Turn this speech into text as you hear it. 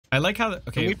I like how.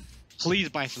 Okay. Can we please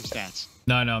buy some stats?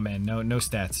 No, man. No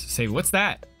stats. Say, what's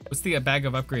that? What's the bag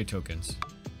of upgrade tokens?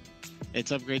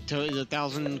 It's upgrade to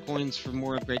 1,000 coins for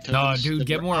more upgrade tokens. No, dude,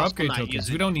 get more upgrade tokens.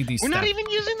 We don't need these. We're not even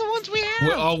using the ones we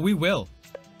have. We will.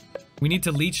 We need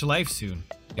to leech life soon.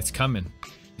 It's coming.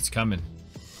 It's coming.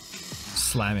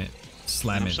 Slam it.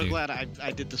 Slam it, I'm so dude. glad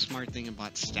I did the smart thing and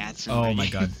bought stats. Oh my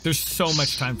god. There's so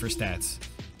much time for stats.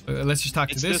 Let's just talk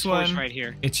to this one. Horse right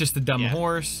here. It's just a dumb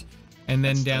horse. And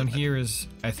then down here is,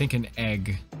 I think, an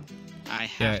egg. I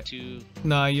have to...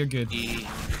 No, you're good.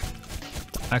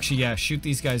 Actually, yeah, shoot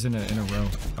these guys in a row.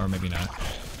 Or maybe not.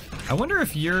 I wonder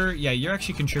if you're... Yeah, you're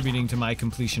actually contributing to my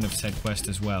completion of said quest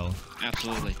as well.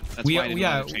 Absolutely. That's why I didn't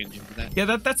want to change into that.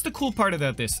 Yeah, that's the cool part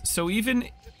about this. So even...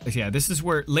 Yeah, this is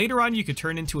where... Later on, you could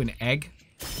turn into an egg.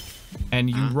 And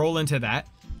you roll into that.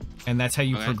 And that's how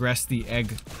you progress the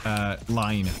egg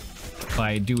line.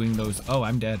 By doing those... Oh,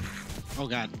 I'm dead. Oh,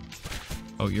 God.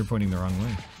 Oh, you're pointing the wrong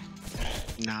way.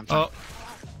 Nah, I'm fine. Oh.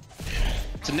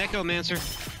 It's a necromancer.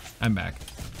 I'm back.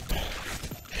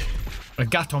 A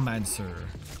gatomancer.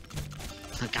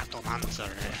 A gatomancer.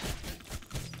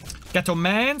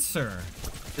 Gatomancer.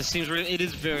 This seems really... It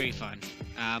is very fun.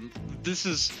 This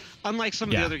is... Unlike some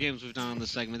of the other games we've done on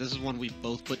this segment, this is one we've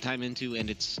both put time into, and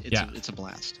it's a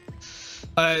blast.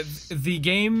 The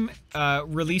game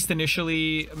released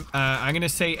initially, I'm going to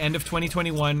say end of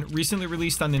 2021, recently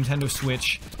released on Nintendo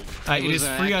Switch. It is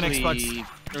free on Xbox.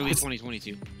 Early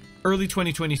 2022. Early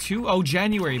 2022? Oh,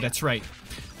 January, that's right.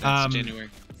 That's January.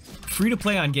 Free to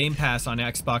play on Game Pass on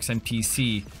Xbox and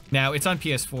PC. Now, it's on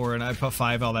PS4 and iPod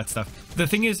 5, all that stuff. The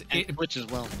thing is... And Switch as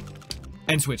well.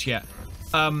 And Switch, yeah.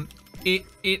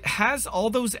 It has all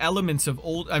those elements of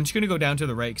old... I'm just going to go down to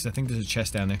the right because I think there's a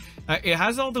chest down there. It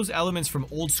has all those elements from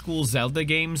old school Zelda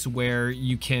games where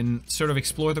you can sort of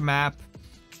explore the map,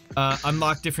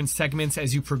 unlock different segments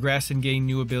as you progress and gain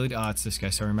new ability. Oh, it's this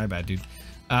guy. Sorry, my bad, dude.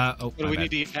 What do we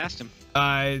need to get past him?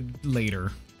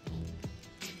 Later.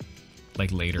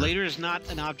 Like later. Later is not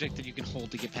an object that you can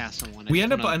hold to get past someone. We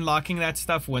end up unlocking that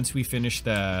stuff once we finish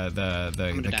the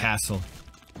castle.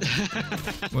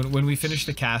 when we finish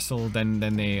the castle, then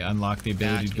they unlock the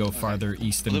ability to go farther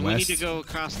east and west. We need to go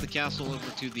across the castle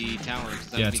over to the tower.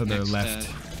 Yeah, to the left.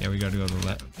 Yeah, we got to go to the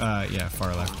left. Yeah,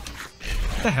 far left.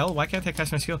 What the hell? Why can't I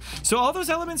cast my skill? So all those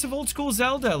elements of old school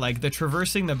Zelda, like the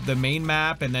traversing the main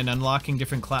map and then unlocking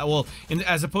different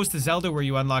as opposed to Zelda where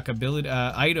you unlock ability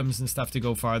items and stuff to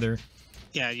go farther.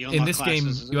 Yeah, you unlock in this game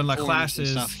you unlock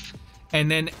classes. And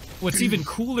then what's even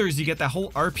cooler is you get that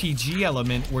whole RPG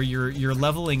element where you're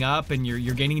leveling up and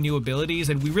you're gaining new abilities,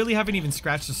 and we really haven't even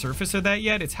scratched the surface of that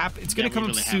yet. It's going to come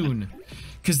up soon,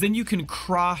 because then you can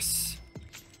cross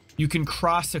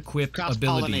equip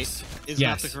abilities. Is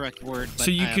not the correct word, but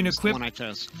so you can equip. The one I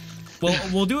chose. Well,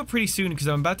 we'll do it pretty soon because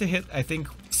I'm about to hit, I think,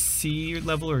 C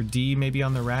level or D maybe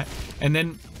on the rat, and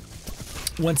then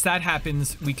once that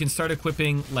happens, we can start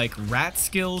equipping like rat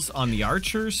skills on the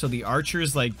archers. So the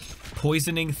archers like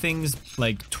poisoning things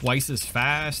like twice as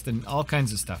fast and all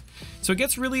kinds of stuff. So it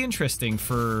gets really interesting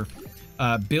for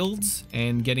builds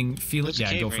and getting feeling.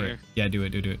 Yeah, go for it. Yeah, do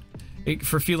it.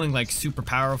 For feeling like super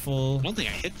powerful. I don't think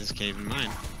I hit this cave in mine.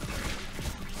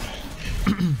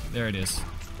 There it is.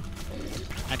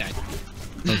 I died.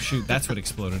 Oh shoot, that's what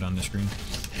exploded on the screen.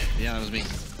 Yeah, that was me.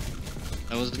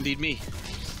 That was indeed me.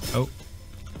 Oh.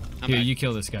 Here, you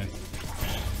kill this guy.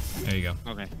 There you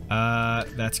go. Okay.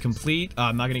 That's complete.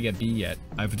 I'm not gonna get B yet.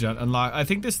 I've unlocked. I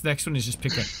think this next one is just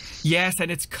pick up. Yes, and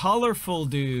it's colorful,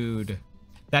 dude.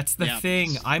 That's the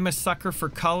thing. I'm a sucker for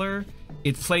color.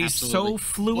 It plays so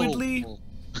fluidly. Whoa.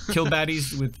 Kill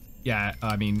baddies with. Yeah,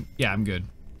 I mean, yeah, I'm good.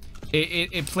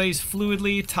 It plays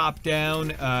fluidly, top down.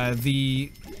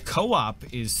 The co-op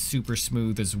is super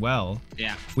smooth as well.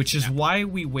 Yeah. Which is why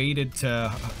we waited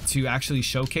to actually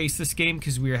showcase this game,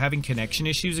 because we were having connection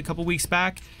issues a couple weeks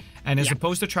back. And as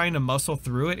opposed to trying to muscle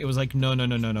through it, it was like,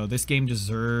 no. This game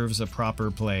deserves a proper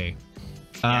play.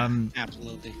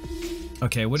 Absolutely.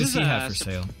 Okay, what does he have for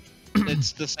sale?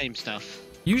 It's the same stuff.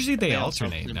 Usually they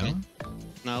alternate, no?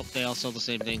 No, they all sell the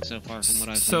same thing so far from what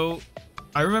I've seen. So,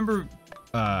 I remember...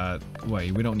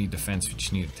 wait, we don't need defense, we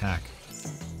just need attack.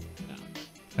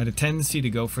 I had a tendency to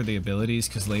go for the abilities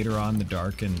because later on the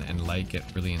dark and light get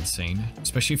really insane.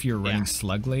 Especially if you're running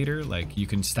slug later, like you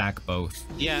can stack both.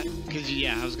 Yeah, because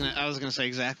I was gonna say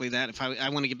exactly that. If I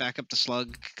want to get back up to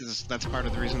slug, because that's part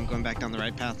of the reason I'm going back down the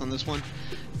right path on this one,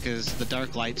 because the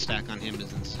dark light stack on him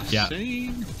is insane. Yeah.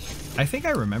 I think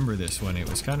I remember this one. It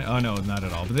was kind of... Oh no, not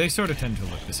at all. But they sort of tend to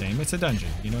look the same. It's a dungeon.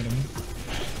 You know what I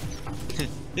mean?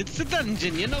 It's the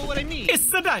dungeon. You know what I mean? It's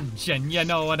the dungeon. You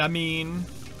know what I mean?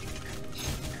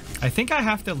 I think I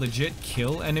have to legit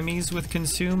kill enemies with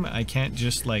consume. I can't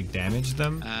just like damage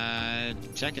them.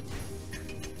 Check it.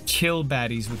 Kill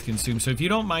baddies with consume. So if you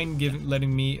don't mind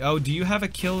letting me... Oh, do you have a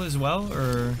kill as well,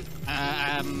 or...?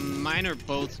 Mine are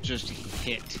both just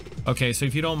hit. Okay, so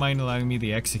if you don't mind allowing me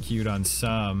to execute on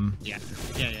some... Yeah.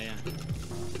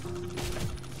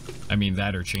 I mean,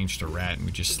 that or change to rat and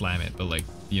we just slam it, but like,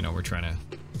 you know, we're trying to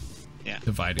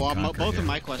divide and conquer. Both here. of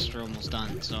my quests are almost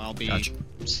done, so I'll be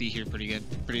see here pretty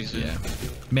soon. Yeah.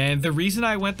 Man, the reason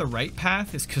I went the right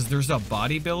path is because there's a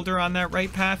bodybuilder on that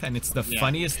right path, and it's the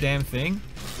funniest damn thing.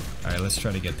 All right, let's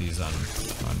try to get these on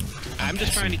I'm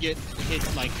just trying to hit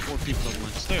like 4 people at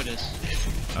once. There it is.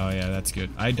 Oh yeah, that's good.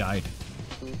 I died.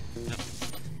 Yep.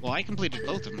 Well, I completed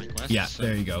both of my quests. Yeah, so.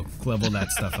 there you go. Level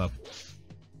that stuff up.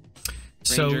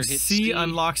 So C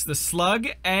unlocks the slug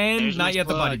and not yet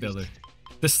the bodybuilder.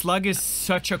 The slug is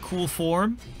such a cool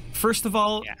form. First of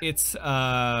all, it's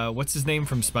what's his name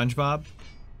from SpongeBob?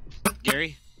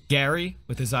 Gary. Gary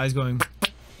with his eyes going.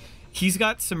 He's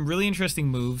got some really interesting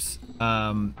moves,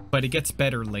 but it gets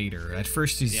better later. At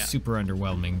first, he's super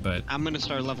underwhelming, but I'm gonna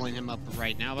start leveling him up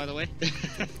right now. By the way.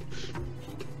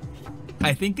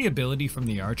 I think the ability from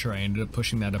the archer, I ended up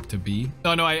pushing that up to B.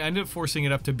 Oh no, I ended up forcing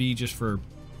it up to B just for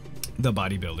the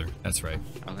bodybuilder. That's right.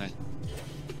 Okay.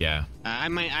 Yeah. I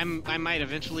might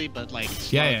eventually, but like,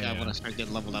 I want to start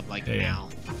getting leveled up like now.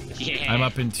 Yeah. I'm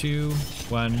up in 2,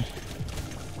 1.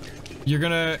 You're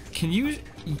gonna. Can you?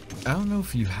 I don't know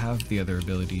if you have the other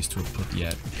abilities to equip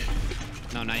yet.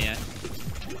 No, not yet.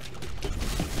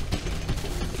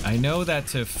 I know that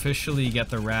to officially get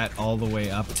the rat all the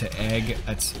way up to egg,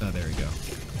 oh, there we go.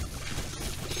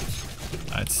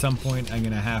 At some point, I'm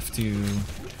gonna have to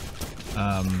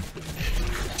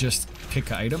just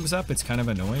pick items up. It's kind of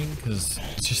annoying because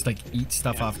it's just like eat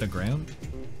stuff off the ground.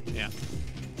 Yeah.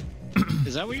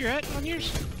 Is that where you're at on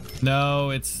yours? No,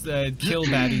 it's kill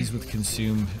baddies with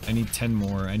consume. I need 10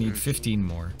 more. I need 15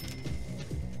 more.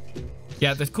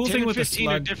 Yeah, the cool thing with the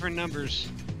slug... 15 are different numbers,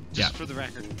 just for the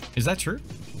record. Is that true?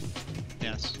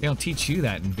 Yes. They don't teach you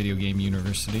that in video game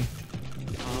university.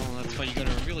 Oh, that's why you go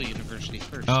to a real university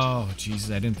first. Oh,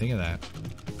 Jesus, I didn't think of that.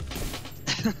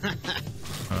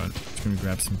 Hold on, just gonna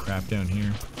grab some crap down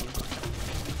here.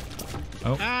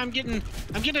 Oh. I'm getting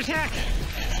attacked.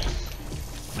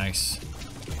 Nice.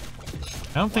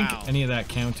 I don't think any of that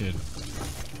counted.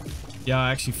 Yeah,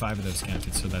 actually 5 of those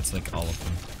counted, so that's like all of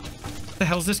them. What the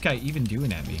hell's this guy even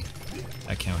doing at me?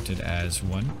 That counted as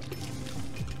 1.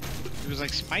 He was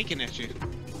like spiking at you.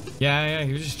 Yeah,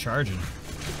 he was just charging.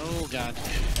 Oh god.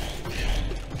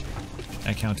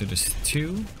 That counted as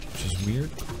 2, which is weird.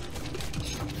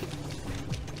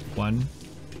 1.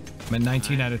 I'm at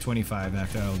 19 out of 25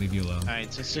 after I'll leave you alone.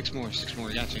 Alright, so 6 more,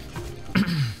 got you. 3.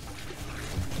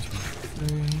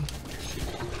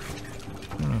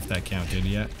 I don't know if that counted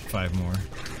yet. 5 more.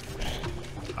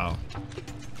 Oh.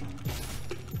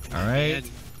 Alright.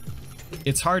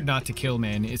 It's hard not to kill,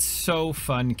 man. It's so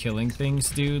fun killing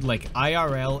things, dude. Like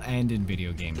IRL and in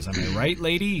video games. Am I right,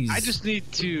 ladies? I just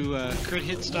need to crit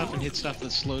hit stuff and hit stuff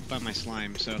that's slowed by my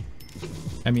slime, so...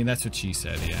 I mean, that's what she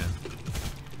said, yeah.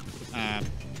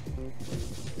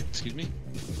 Excuse me?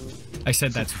 I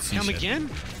said that's what she said. Come again?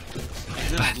 And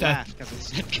then I laughed because it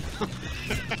said come.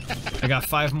 I got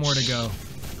 5 more to go.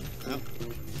 Oh,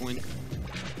 point.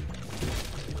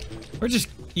 We're just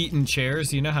eating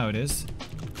chairs, you know how it is.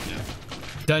 Yeah.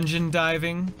 Dungeon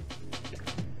diving.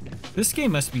 This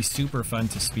game must be super fun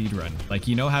to speedrun. Like,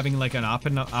 you know, having like an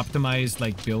optimized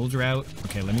like build route.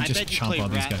 Okay, let me just chomp all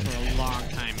these guys. I bet you played Rat for a long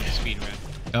time in speedrun.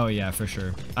 Oh yeah, for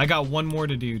sure. I got 1 more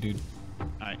to do, dude.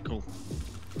 Alright, cool.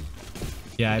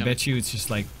 Yeah, I bet you it's just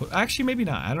like... Actually, maybe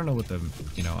not. I don't know what the,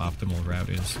 you know, optimal route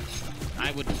is. I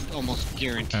would almost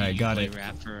guarantee you play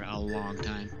Rat for a long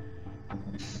time.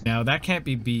 Now, that can't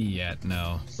be B yet.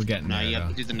 No, we're getting there, you have though.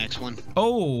 to do the next one.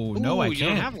 Oh, no, I can't. You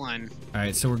don't have one.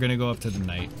 Alright, so we're gonna go up to the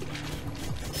knight.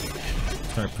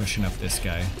 Start pushing up this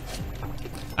guy.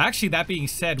 Actually, that being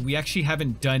said, we actually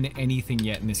haven't done anything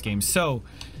yet in this game. So,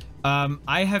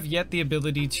 I have yet the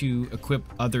ability to equip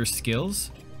other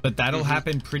skills, but that'll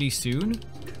happen pretty soon.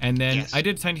 And then I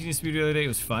did Tiny Tina Speed the other day. It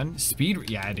was fun.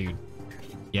 Speed, yeah, dude.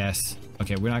 Yes.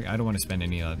 Okay, we're not. I don't want to spend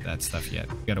any of that stuff yet.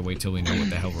 We gotta wait till we know what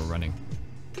the hell we're running.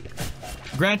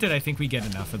 Granted, I think we get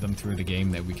enough of them through the game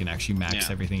that we can actually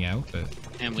max everything out. But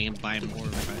and we can buy more.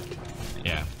 But...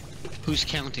 Yeah. Who's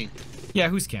counting? Yeah,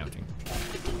 who's counting?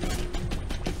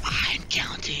 I'm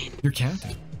counting. You're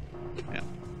counting. Yeah.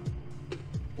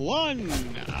 1.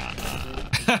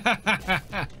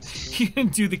 You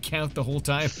didn't do the count the whole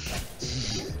time.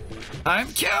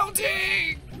 I'm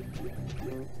counting!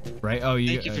 Right? Oh,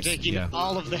 Thank you for taking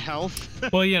all of the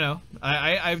health. Well, you know,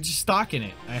 I'm just stocking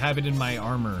it. I have it in my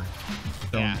armor.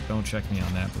 Don't check me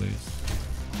on that, please.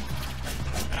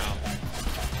 Ow.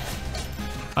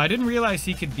 I didn't realize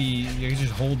he could be. You could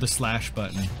just hold the slash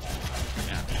button.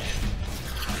 Yeah.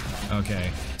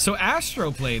 Okay. So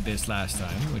Astro played this last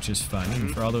time, which is fun.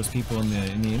 And for all those people in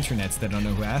the internets that don't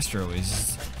know who Astro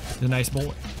is, he's a nice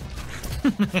boy.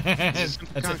 He's a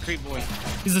simple concrete boy.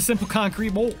 He's a simple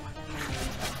concrete boy.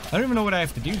 I don't even know what I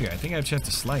have to do here. I think I just have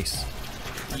to slice.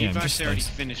 You've actually already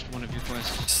finished one of your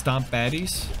quests. Stomp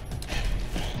baddies?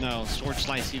 No, sword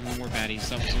slice even more baddies.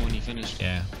 That was the one you finished.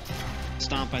 Yeah.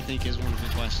 Stomp, I think, is one of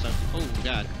your quests. Oh,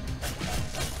 God.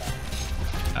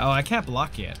 Oh, I can't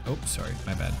block yet. Oh, sorry.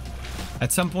 My bad.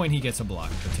 At some point, he gets a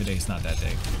block, but today's not that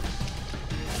day.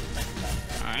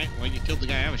 Alright, well, you killed the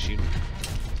guy I was shooting.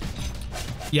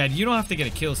 Yeah, you don't have to get a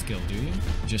kill skill, do you?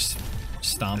 Just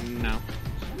stomp. No.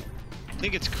 I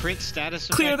think it's crit status.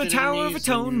 Clear the Tower of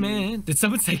Atonement. And... Did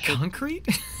someone say concrete?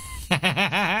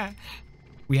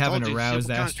 We have an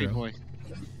aroused Astro. Boy.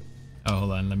 Oh,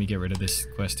 hold on. Let me get rid of this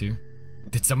quest too.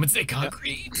 Did someone say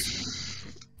concrete?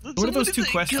 What are those two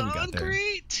quests we got there?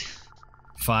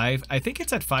 5. I think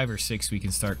it's at 5 or 6 we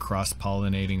can start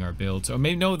cross-pollinating our builds. Or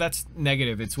maybe, no, that's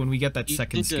negative. It's when we get that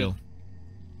second skill.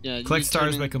 Yeah, collect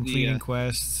stars by completing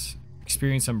quests.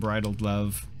 Experience unbridled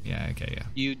love. Yeah, okay, yeah.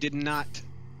 You did not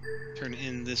turn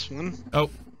in this one. Oh,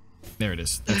 there it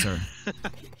is. That's her.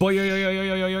 Boy, yo, yo, yo, yo,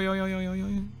 yo, yo, yo, yo, yo, yo,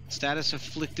 yo. Status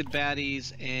afflicted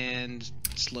baddies and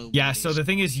slow. Yeah, baddies. so the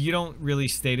thing is, you don't really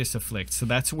status afflict. So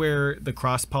that's where the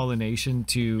cross pollination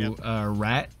to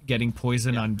rat getting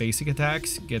poison on basic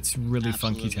attacks gets really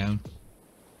funky town.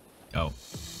 Oh.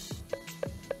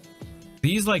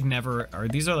 These like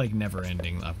these are like never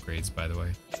ending upgrades, by the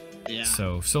way. Yeah.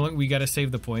 So we gotta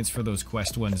save the points for those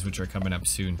quest ones, which are coming up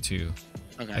soon too.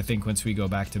 Okay. I think once we go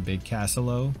back to Big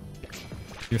Castle.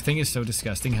 Your thing is so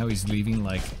disgusting how he's leaving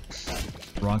like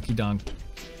ronky donk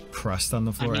crust on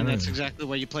the floor. I mean, that's exactly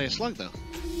why you play a slug, though.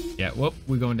 Yeah. Whoop.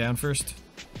 We going down first?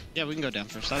 Yeah, we can go down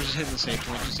first. I was just hitting the save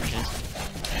point just in case.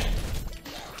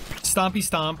 Stompy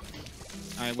stomp.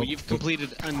 All right. Well, you've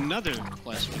completed another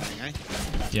quest with that guy.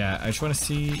 Yeah. I just want to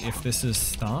see if this is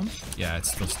stomp. Yeah,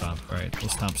 it's still stomp. All right. We'll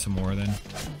stomp some more then.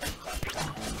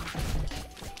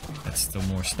 That's still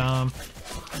more stomp.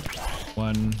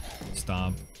 1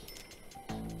 stomp.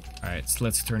 All right. So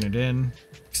let's turn it in.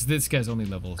 Because this guy's only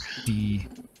level D.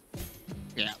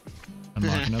 Yeah.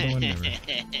 Unlock another one. Never.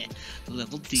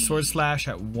 Level D. Sword slash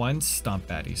at once. Stomp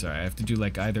baddies. All right. I have to do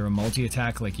like either a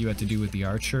multi-attack like you had to do with the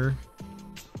archer.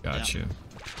 Gotcha. Yep.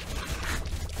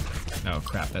 Oh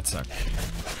crap, that sucked.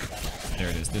 There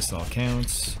it is. This all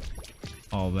counts.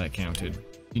 All that counted.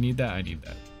 You need that? I need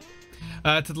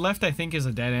that. To the left, I think, is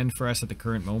a dead end for us at the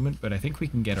current moment, but I think we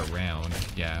can get around.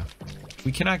 Yeah.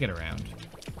 We cannot get around.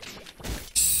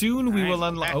 Soon we will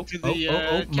unlock...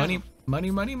 Oh, money, money,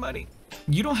 money, money.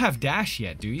 You don't have dash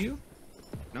yet, do you?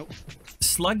 Nope.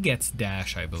 Slug gets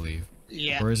dash, I believe.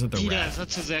 Yeah. Or is it the rat? Does.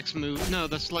 That's his X move. No,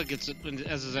 the slug gets it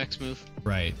as his X move.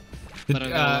 Right. But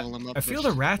I feel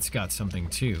the rat's got something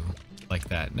too, like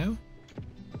that. No?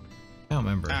 I don't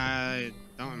remember. I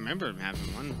don't remember him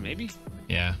having one. Maybe.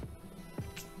 Yeah.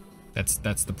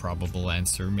 That's the probable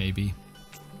answer. Maybe.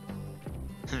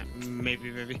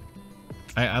 maybe.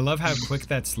 I love how quick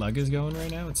that slug is going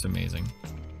right now. It's amazing.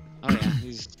 Oh yeah,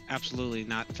 he's absolutely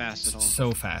not fast at all.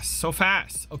 So fast, so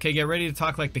fast. Okay, get ready to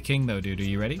talk like the king, though, dude. Are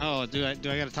you ready? Oh, do I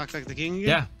gotta talk like the king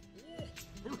again?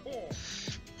 Yeah.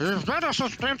 Is that a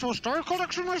substantial star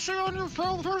collection I see on your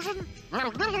version?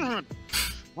 Well, isn't it?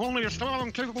 Only a strong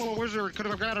and capable wizard could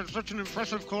have gathered such an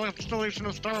impressive constellation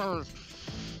of stars.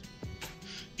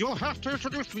 You'll have to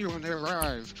introduce me when they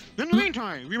arrive. In the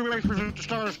meantime, we will present the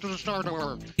stars to the Star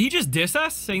Door. He just diss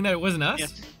us, saying that it wasn't us?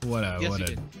 Yes. What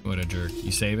a jerk.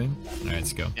 You saving? All right,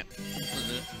 let's go. Yep.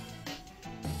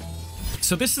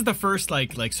 So this is the first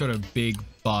like sort of big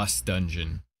boss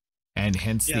dungeon, and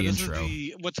hence the intro. This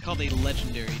is what's called a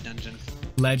legendary dungeon.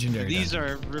 Legendary. These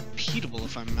are repeatable,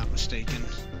 if I'm not mistaken.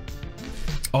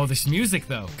 Oh, this music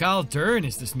though. God darn,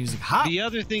 is this music hot? The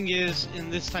other thing is, in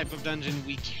this type of dungeon,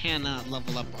 we cannot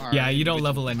level up our... Yeah, you don't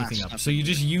level anything up. So you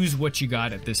just use what you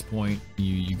got at this point.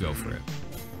 You go for it.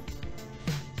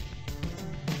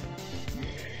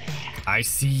 I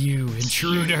see you,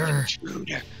 intruder.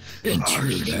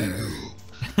 Intruder.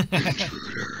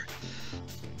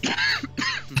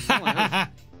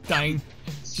 Dying.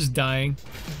 Just dying.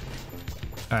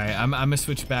 Alright, I'm gonna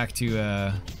switch back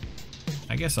to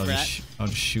I guess I'll just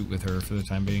shoot with her for the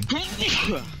time being.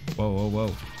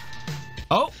 Whoa.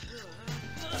 Oh!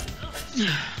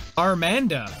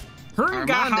 Armanda.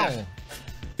 Herngao.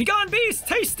 Be gone, beast!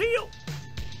 Taste steel!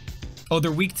 Oh,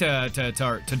 they're weak to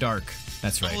dark.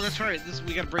 That's right. Oh, that's right.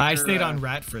 We gotta break. I stayed on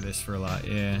rat for this for a lot.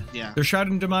 Yeah. Yeah. They're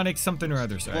shrouded in demonic something or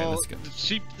other. Sorry, Well, let's go.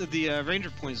 the ranger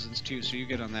poisons too, so you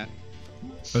get on that.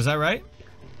 Was that right?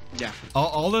 Yeah.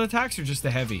 All the attacks or just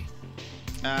the heavy?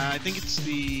 I think it's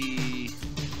the.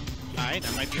 Alright,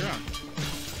 I might be wrong.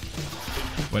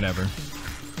 Whatever.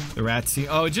 The rat see.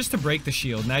 Oh, just to break the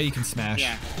shield. Now you can smash.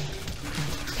 Yeah.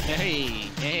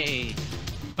 Hey.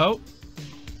 Oh.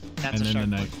 That's And a then sharp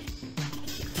the knight.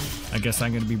 I guess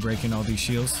I'm gonna be breaking all these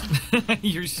shields.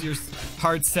 you're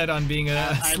hard set on being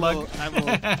a slug. I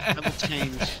will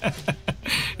change.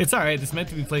 It's all right. It's meant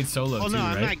to be played solo Oh too, no,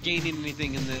 right? I'm not gaining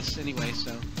anything in this anyway,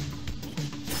 so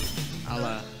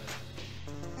I'll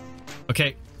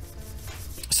Okay.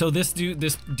 So this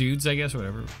dude's, I guess,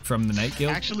 whatever, from the Night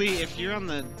Guild. Actually, if you're on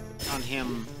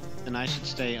him, then I should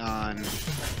stay on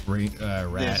Rat.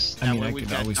 this. I mean, way I we've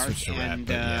could got always dark switch to rat, and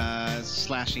but yeah.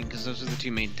 slashing, because those are the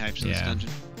two main types in this Yeah. dungeon.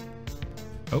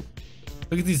 Oh,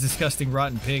 look at these disgusting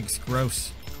rotten pigs.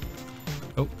 Gross.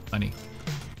 Oh, money.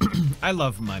 I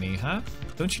love money, huh?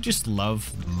 Don't you just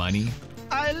love money?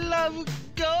 I love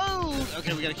gold.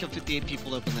 Okay, we gotta kill 58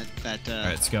 people. Open that. All right,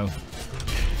 let's go.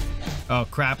 Oh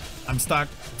crap! I'm stuck.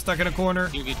 Stuck in a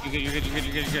corner. You're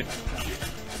good.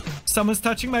 Someone's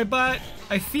touching my butt.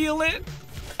 I feel it.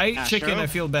 I ate Astro? chicken. I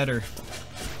feel better.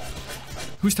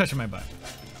 Who's touching my butt?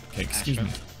 Okay, excuse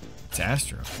Astro. me. It's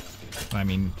Astro. I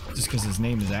mean, just because his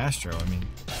name is Astro, I mean.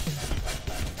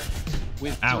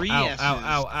 With Ow, three ow, S's.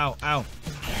 ow.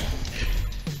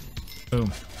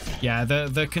 Boom. Yeah,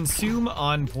 the consume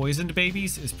on poisoned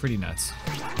babies is pretty nuts.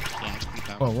 Yeah, it's pretty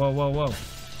powerful. Whoa.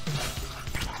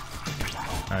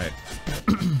 All right.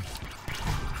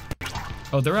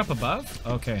 Oh, they're up above?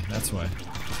 Okay, that's why.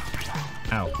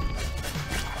 Ow.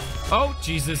 Oh,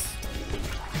 Jesus.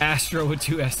 Astro with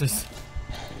 2 S's.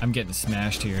 I'm getting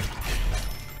smashed here.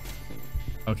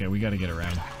 Okay, we gotta get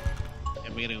around.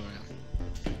 Yeah, we gotta go around.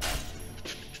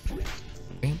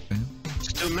 Bam, bam.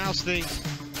 Just do mouse things.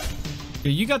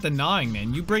 Yeah, you got the gnawing,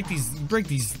 man. You break these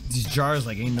jars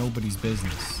like ain't nobody's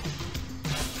business.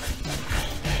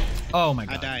 Oh my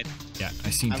god. I died. Yeah,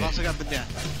 I seen I've it. also got the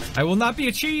death. I will not be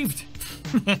achieved.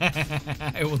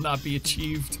 I will not be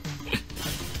achieved.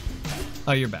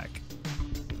 Oh, you're back.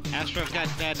 Astro, I've got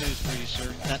bad news for you,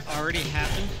 sir. That already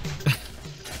happened.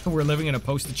 We're living in a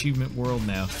post-achievement world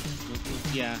now.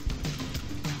 Yeah.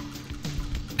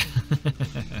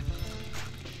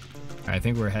 I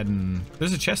think we're heading...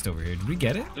 There's a chest over here. Did we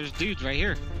get it? There's dudes right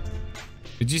here.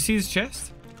 Did you see his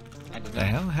chest? I did The not.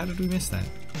 hell? How did we miss that?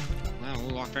 Wow,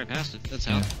 we walked right past it. That's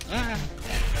how. Yeah. Ah.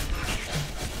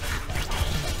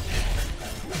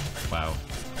 Wow.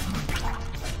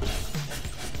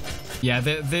 Yeah,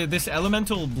 this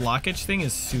elemental blockage thing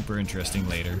is super interesting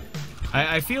later.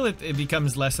 I feel it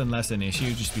becomes less and less an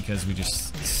issue just because we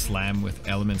just slam with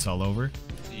elements all over.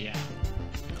 Yeah.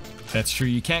 That's true.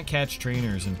 You can't catch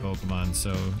trainers in Pokemon,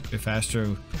 so if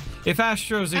Astro's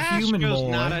a human Astro's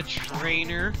boy, not a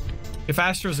trainer. if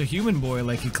Astro's a human boy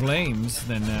like he claims,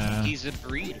 then He's a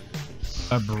breeder.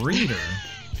 a breeder.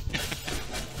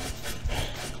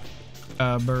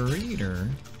 A breeder.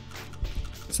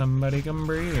 Somebody come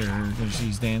breed her because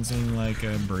she's dancing like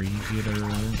a breeder.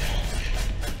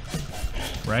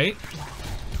 Right?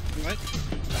 What?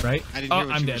 Right? I didn't Oh, hear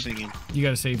what I'm you dead. were singing. You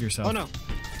gotta save yourself. Oh no.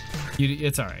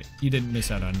 It's alright. You didn't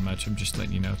miss out on much. I'm just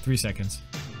letting you know. 3 seconds.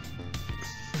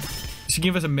 Should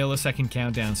give us a millisecond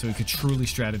countdown so we could truly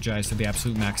strategize to the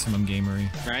absolute maximum gamery.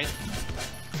 Right?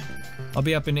 I'll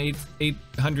be up in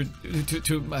 800.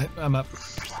 I'm up.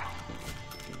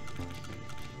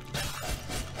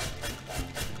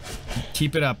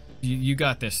 Keep it up. You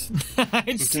got this.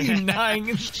 I see you gnawing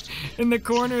in the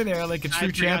corner there like a true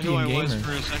I forgot who champion I gamer. was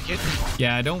for a second.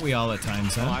 Yeah, don't we all at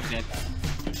times, Oh, huh? I'm dead.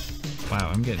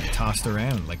 Wow, I'm getting tossed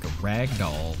around like a rag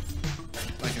doll.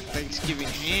 Like a Thanksgiving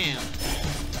ham.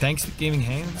 Thanksgiving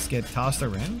hands get tossed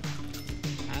around?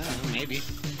 I don't know, maybe.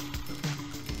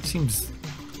 Seems...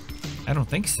 I don't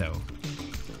think so.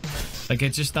 Like,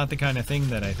 it's just not the kind of thing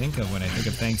that I think of when I think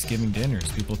of Thanksgiving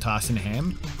dinners. People tossing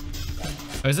ham?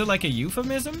 Or is it like a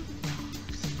euphemism?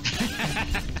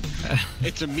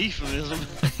 It's a meephemism.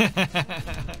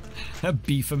 A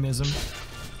beefemism.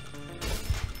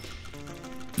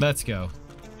 Let's go.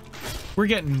 We're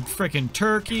getting frickin'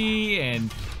 turkey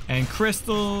and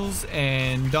crystals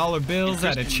and dollar bills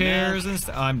out of crystal chairs meth. and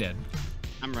stuff. Oh, I'm dead.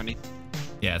 I'm running.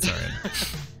 Yeah, it's alright.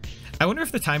 I wonder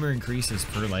if the timer increases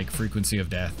per, like, frequency of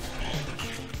death.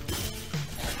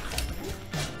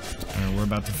 We're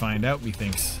about to find out,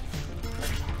 methinks.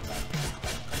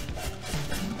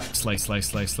 Slice, slice,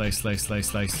 slice, slice, slice, slice,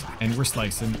 slice. And we're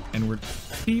slicing. And we're...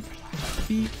 Beep,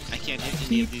 beep. I can't hit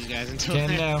any of these guys until Can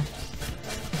then. now.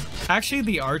 Actually,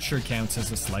 the archer counts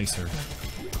as a slicer.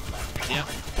 Yep.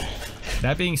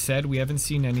 That being said, we haven't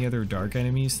seen any other dark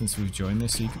enemies since we've joined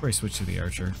this, so you could probably switch to the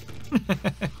archer.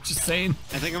 Just saying.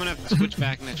 I think I'm gonna have to switch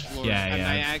back next floor. Yeah, I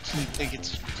yeah. actually think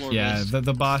it's floor Yeah, based.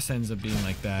 the boss ends up being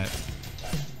like that.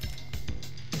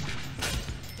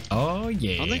 Oh,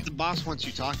 yeah. I don't think the boss wants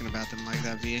you talking about them like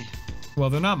that, VA. Well,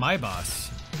 they're not my boss.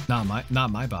 Not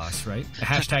my boss, right?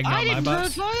 Hashtag not my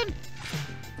boss.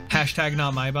 Hashtag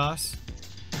not my boss.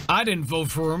 I didn't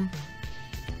vote for him.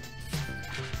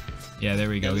 Yeah, there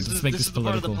we go. Let's make this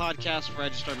political. This is the part of the podcast where I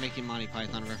just start making Monty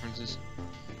Python references.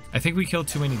 I think we killed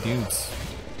too many dudes.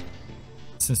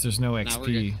 Since there's no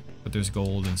XP, but there's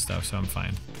gold and stuff, so I'm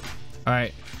fine.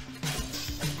 Alright.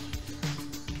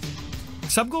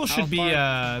 Sub goal should be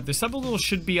the sub goal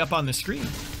should be up on the screen.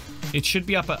 It should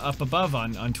be up above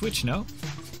on Twitch, no?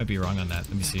 I'd be wrong on that.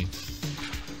 Let me see.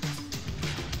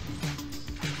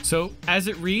 So as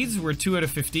it reads, we're 2 out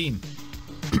of 15.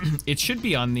 It should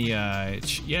be on the yeah,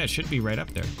 it should be right up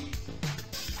there.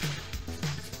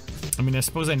 I mean, I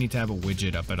suppose I need to have a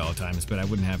widget up at all times, but I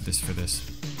wouldn't have this for this.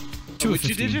 2 of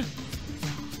 15. Did you?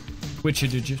 Which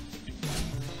did you?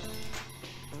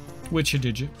 Which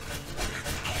did you?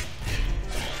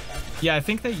 Yeah, I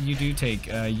think that you do take,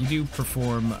 you do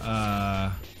perform,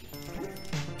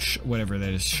 whatever that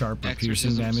is, sharp or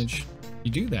piercing damage. You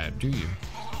do that, do you?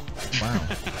 Wow.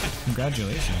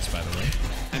 Congratulations, by the way.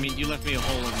 I mean, you left me a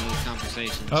hole in the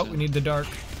conversation. Oh, so. we need the dark.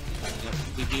 Yep,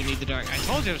 we do need the dark. I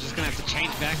told you I was just gonna have to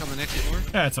change back on the next floor.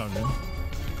 That's all good.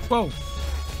 Whoa.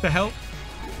 The hell?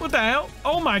 What the hell?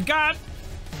 Oh my god!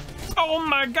 Oh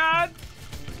my god!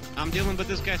 I'm dealing with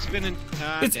this guy spinning.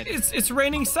 It's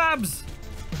raining subs!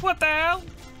 What the hell?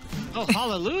 Oh,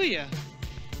 hallelujah!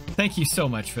 Thank you so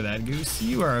much for that, Goose.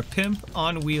 You are a pimp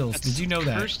on wheels. Did you know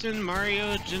that? Kirsten,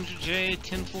 Mario, Ginger J,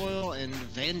 Tinfoil, and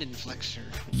Vandenflexer.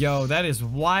 Yo, that is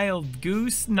wild,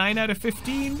 Goose. 9 out of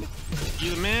 15.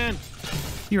 You the man.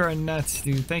 You are nuts,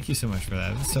 dude. Thank you so much for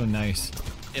that. That's so nice.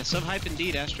 Yeah, sub hype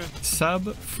indeed, Astra. Sub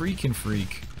freaking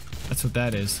freak. That's what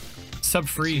that is. Sub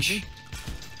freesh.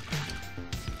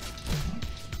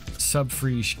 Sub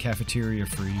freesh. Cafeteria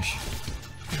freesh.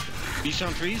 Bichon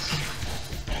Freeze?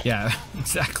 Yeah,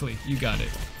 exactly. You got it.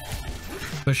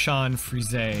 Bichon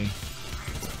Frise.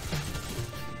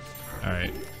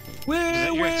 Alright. Is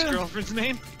that your ex-girlfriend's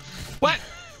name? What?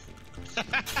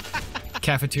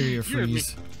 Cafeteria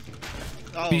Freeze.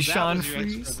 Oh, Bichon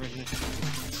Freeze.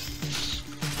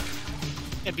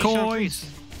 Yeah, Coins.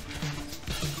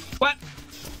 What?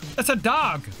 That's a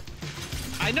dog.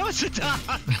 I know it's a dog.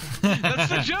 That's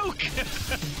the joke.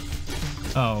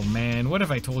 Oh man, what have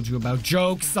I told you about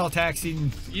jokes,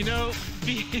 Saltaxian? You know,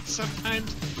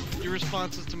 sometimes your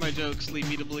responses to my jokes lead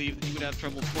me to believe that you would have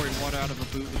trouble pouring water out of a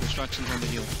boot with instructions on the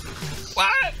heel.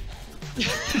 What?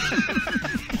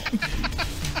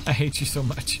 I hate you so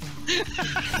much.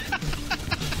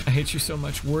 I hate you so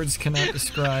much. Words cannot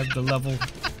describe the level.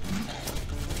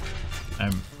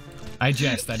 I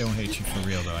jest. I don't hate you for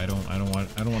real though. I don't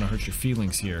want to hurt your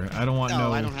feelings here. I don't want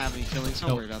I don't have any feelings.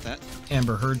 Don't worry about that.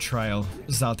 Amber Heard trial,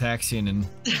 Zaltaxian and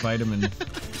Vitamin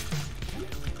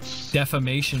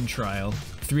defamation trial,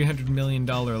 $300 million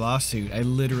lawsuit. I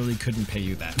literally couldn't pay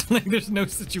you that. Like, there's no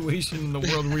situation in the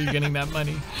world where you're getting that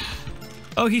money.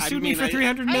 Oh, he sued me for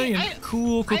 $300 million.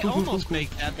 Cool. I almost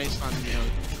make that based on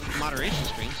moderation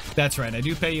streams. That's right. I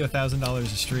do pay you $1,000 a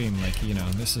stream. Like,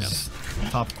 this is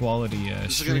top quality.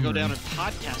 This is gonna go down a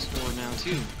podcast store now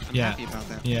too. I'm happy about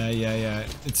that. Yeah.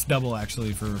 It's double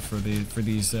actually for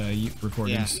these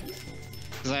recordings.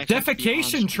 Yeah.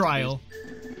 Defecation trial.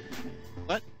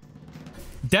 What?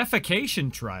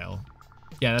 Defecation trial.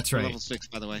 Yeah, that's right. Level 6,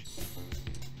 by the way.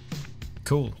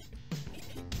 Cool.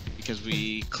 Because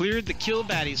we cleared the kill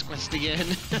baddies quest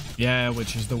again. Yeah,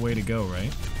 which is the way to go,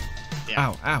 right?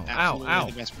 Yeah, ow.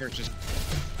 The best purchase.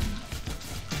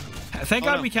 Thank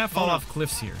God we can't fall off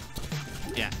cliffs here.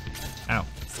 Yeah. Ow.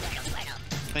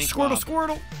 Thanks,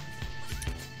 Squirtle.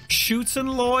 Shoots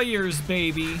and lawyers,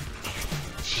 baby.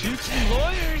 Shoots and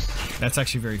lawyers. That's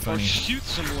actually very funny. Or shoot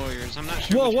some lawyers. I'm not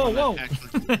sure. Whoa.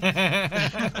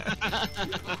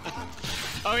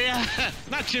 Oh yeah,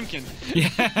 not Chimkin.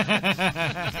 Yeah.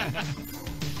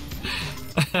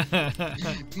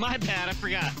 My bad, I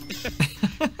forgot.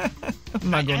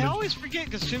 I always forget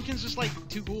because Chimkin's just like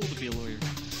too cool to be a lawyer.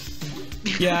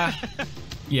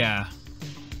 Yeah.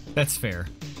 That's fair.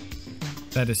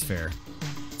 That is fair.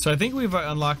 So I think we've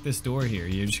unlocked this door here.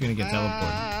 You're just gonna get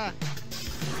teleported.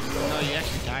 No, you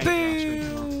actually die.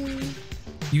 Boom.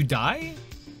 You die?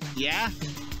 Yeah.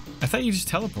 I thought you just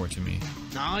teleport to me.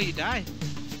 No, you die.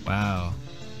 Wow.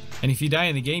 And if you die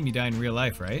in the game, you die in real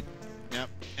life, right? Yep.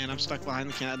 And I'm stuck behind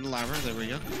the cat in the lava. There we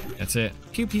go. That's it.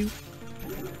 Pew pew.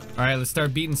 All right, let's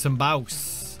start beating some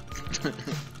boss.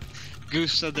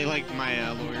 Goose said they liked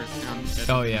my lawyer.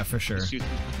 Oh yeah, for sure.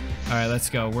 All right, let's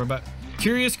go. We're about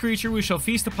curious creature. We shall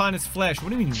feast upon its flesh. What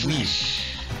do you mean we?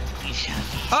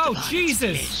 Oh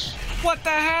Jesus! What the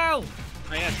hell?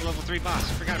 Oh yeah, it's a level 3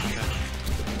 boss. I forgot about that.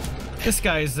 This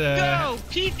guy's Go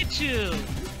Pikachu!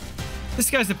 This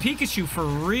guy's a Pikachu for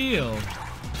real. Oh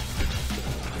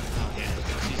yeah,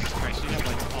 Jesus Christ! You have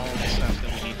like all the stuff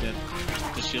that we need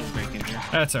to shield break in here.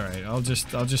 That's all right. I'll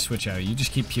just switch out. You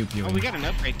just keep pew-pewing. Oh, we got an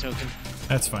upgrade token.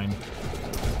 That's fine.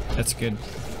 That's good.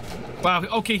 Wow.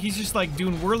 Okay, he's just like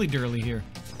doing whirly-dirly here.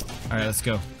 All right, let's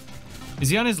go. Is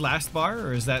he on his last bar,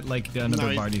 or is that like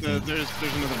another bar? Do you think? There's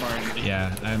another bar in it.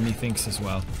 Yeah, methinks as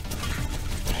well.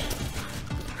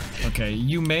 Okay,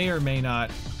 you may or may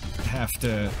not have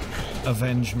to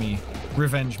revenge me.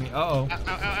 Uh-oh.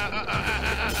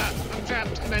 I'm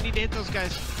trapped, and I need to hit those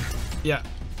guys. Yeah.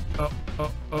 Oh.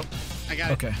 I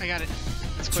got it. Okay. I got it.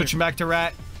 Switching back to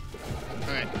rat.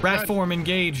 All right. Rat form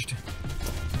engaged.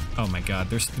 Oh my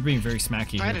god, they're being very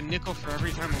smacky I had a here. nickel for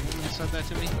every time a woman said that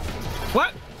to me.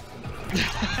 What?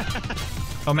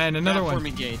 Oh man, another Rat one. form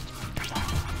engaged.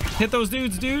 Hit those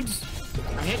dudes.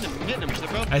 I'm hitting them. They're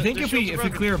both. I think their if we shields are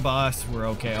clear a boss, we're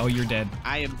okay. Oh, you're dead.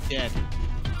 I am dead.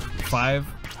 5,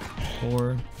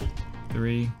 4,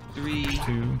 3, 3,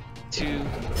 2. 2. All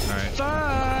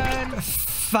right.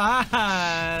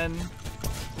 Fun.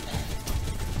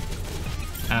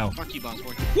 Ow. Fuck you, boss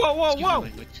boy. Whoa.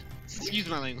 Excuse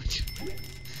my language.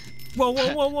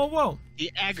 Whoa.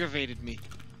 He aggravated me.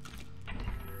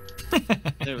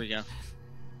 There we go.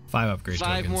 5 upgrade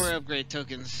 5 tokens. more upgrade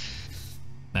tokens.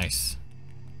 Nice.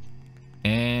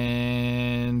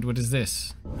 And what is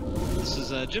this? This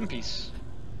is a gym piece.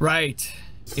 Right.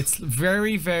 It's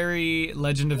very, very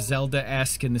Legend of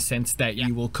Zelda-esque in the sense that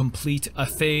you will complete a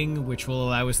thing, which will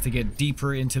allow us to get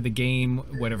deeper into the game,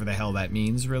 whatever the hell that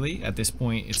means, really. At this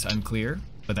point, it's unclear,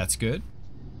 but that's good.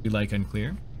 We like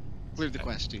unclear. Cleared the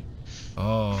quest, too.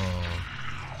 Oh.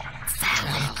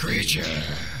 Foul creature.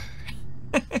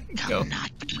 Come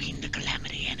not between the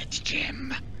Calamity and its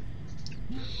gym.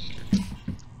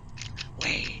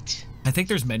 Wait. I think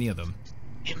there's many of them.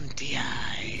 Empty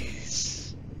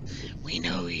eyes. We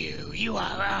know you. You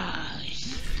are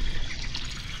ours.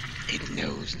 It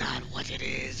knows not what it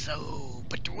is, oh,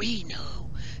 but we know,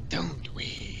 don't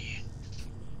we?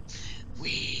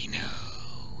 We know.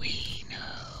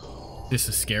 This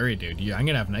is scary, dude. I'm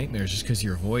gonna have nightmares just because of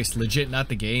your voice. Legit, not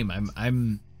the game. I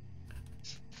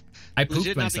pooped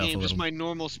Legit, not the myself game, a little. just my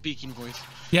normal speaking voice.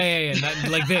 Yeah. Not,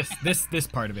 like this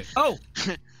part of it. Oh,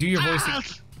 do your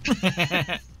voice.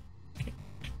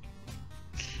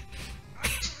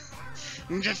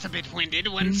 I'm just a bit winded.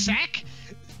 One sec.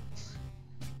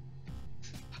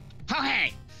 Oh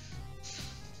hey!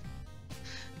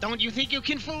 Don't you think you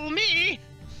can fool me?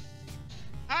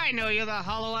 I know you're the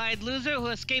hollow-eyed loser who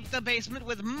escaped the basement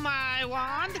with my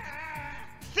wand.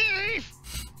 Thief!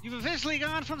 You've officially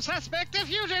gone from suspect to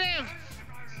fugitive!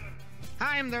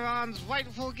 I'm the wand's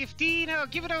rightful giftee. Now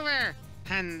give it over!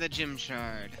 And the gym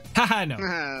shard. Haha, no.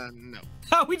 No.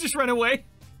 Oh, we just ran away.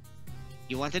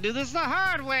 You want to do this the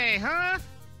hard way, huh?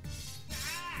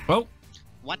 Oh.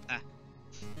 What the?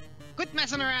 Quit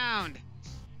messing around!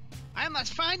 I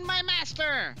must find my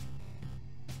master!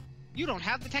 You don't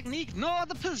have the technique nor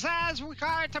the pizzazz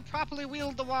required to properly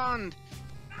wield the wand.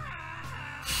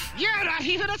 You're not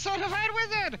even a certified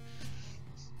wizard!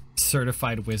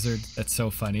 Certified wizard. That's so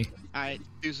funny. Alright,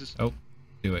 deuces. Oh,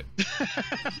 do it.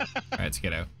 Alright, let's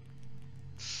get out.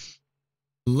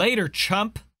 Later,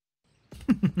 chump.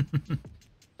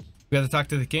 We have to talk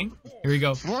to the king? Here we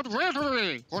go. What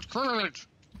bravery! What courage!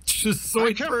 Just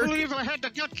I can't believe I had the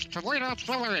guts to wait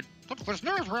outside. That was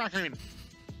nerve-wracking.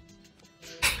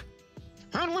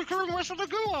 And we cleared most of the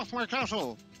goo off my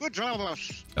castle. Good job,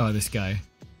 us. Oh, this guy.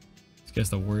 This guy's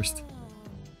the worst.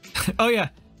 Oh, yeah.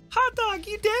 Hot dog,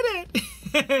 you did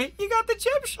it. You got the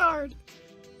gem shard.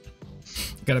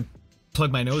 Gotta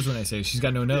plug my nose when I say it. She's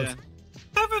got no nose. Yeah.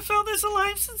 Haven't felt this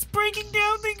alive since breaking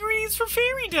down the ingredients for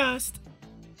fairy dust.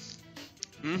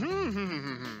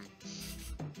 Mm-hmm.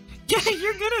 Yeah,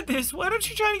 you're good at this. Why don't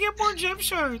you try to get more gem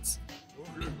shards?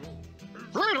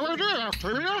 Great idea,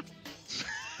 Octavia.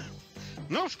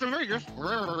 Nostradamus,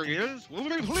 wherever he is, will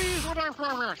be pleased with our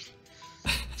progress.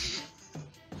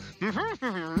 That's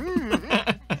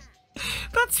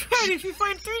right. If you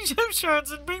find 3 gem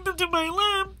shards and bring them to my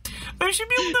lab, I should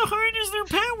be able to harness their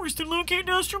powers to locate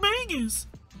Nostradamus.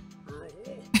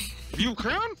 You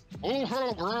can? Oh,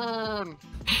 hello, Gran.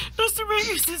 Mr.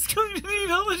 Vegas is going to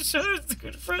need all the shutters to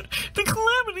confront the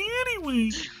Calamity anyway.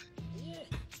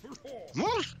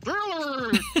 Most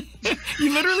daily.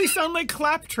 You literally sound like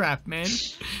Claptrap, man.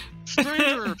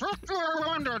 Stranger, talk to our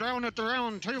wander down at the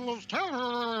Round Table's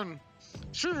Tavern.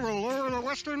 She will lower the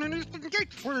western and eastern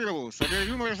gates for you, so that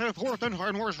you may set forth and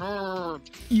find more swords.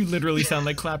 You literally sound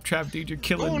like Claptrap, dude. You're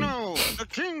killing me. Oh no, the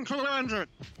king commands it.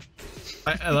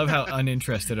 I love how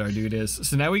uninterested our dude is.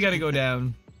 So now we got to go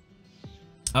down.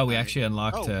 Oh, we actually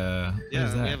unlocked. What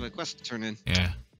is that? we have a quest to turn in. Yeah.